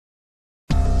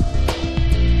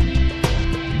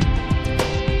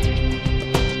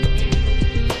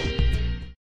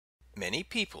Many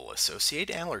people associate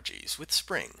allergies with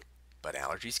spring, but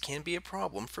allergies can be a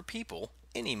problem for people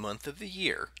any month of the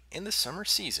year, and the summer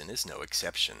season is no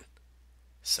exception.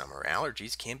 Summer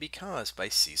allergies can be caused by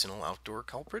seasonal outdoor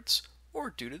culprits or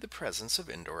due to the presence of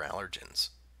indoor allergens.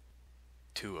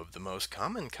 Two of the most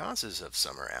common causes of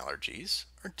summer allergies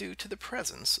are due to the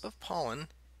presence of pollen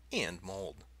and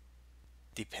mold.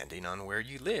 Depending on where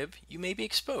you live, you may be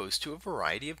exposed to a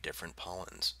variety of different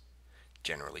pollens.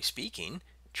 Generally speaking,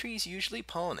 trees usually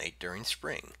pollinate during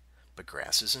spring, but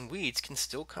grasses and weeds can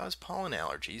still cause pollen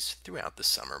allergies throughout the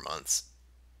summer months.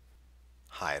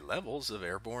 High levels of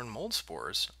airborne mold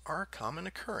spores are a common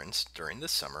occurrence during the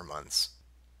summer months.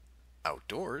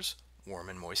 Outdoors, warm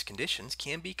and moist conditions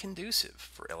can be conducive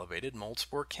for elevated mold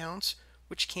spore counts,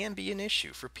 which can be an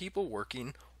issue for people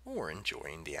working or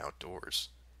enjoying the outdoors.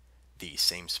 These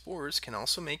same spores can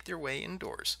also make their way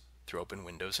indoors, through open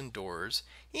windows and doors,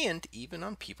 and even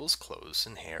on people's clothes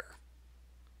and hair.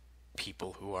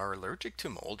 People who are allergic to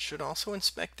mold should also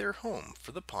inspect their home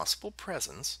for the possible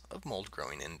presence of mold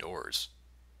growing indoors.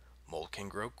 Mold can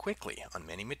grow quickly on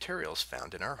many materials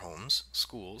found in our homes,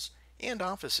 schools, and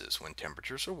offices when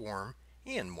temperatures are warm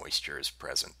and moisture is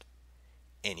present.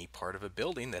 Any part of a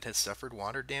building that has suffered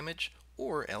water damage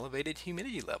or elevated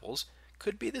humidity levels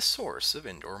could be the source of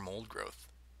indoor mold growth.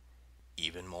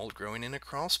 Even mold growing in a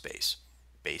crawl space,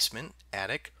 basement,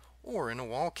 attic, or in a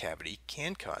wall cavity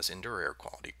can cause indoor air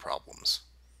quality problems.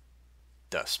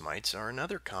 Dust mites are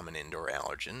another common indoor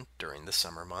allergen during the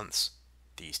summer months.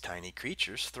 These tiny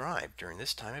creatures thrive during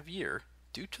this time of year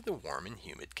due to the warm and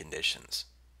humid conditions.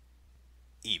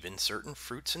 Even certain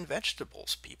fruits and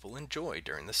vegetables people enjoy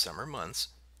during the summer months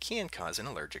can cause an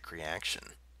allergic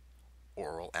reaction.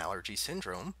 Oral allergy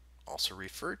syndrome, also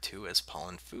referred to as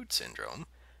pollen food syndrome,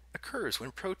 occurs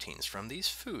when proteins from these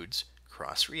foods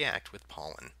cross-react with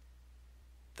pollen.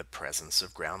 The presence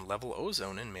of ground-level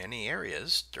ozone in many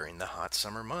areas during the hot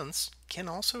summer months can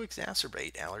also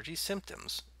exacerbate allergy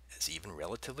symptoms, as even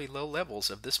relatively low levels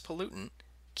of this pollutant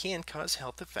can cause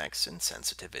health effects in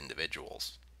sensitive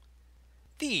individuals.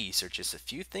 These are just a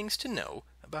few things to know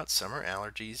about summer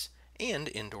allergies and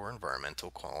indoor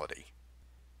environmental quality.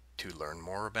 To learn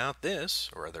more about this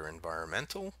or other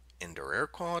environmental, indoor air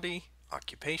quality,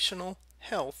 occupational,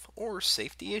 health, or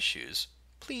safety issues,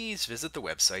 please visit the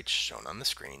websites shown on the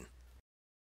screen.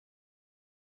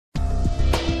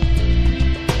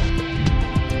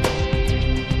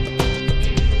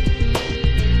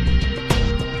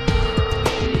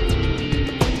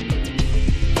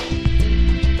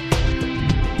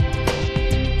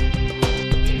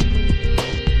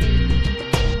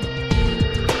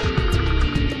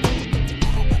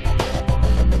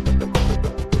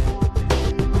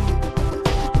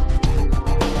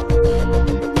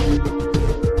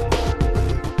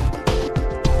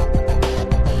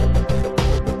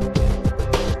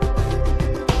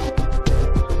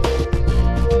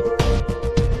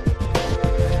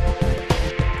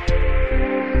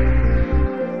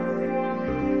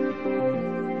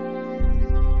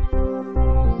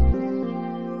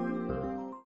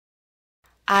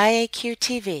 IAQ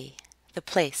TV, the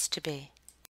place to be.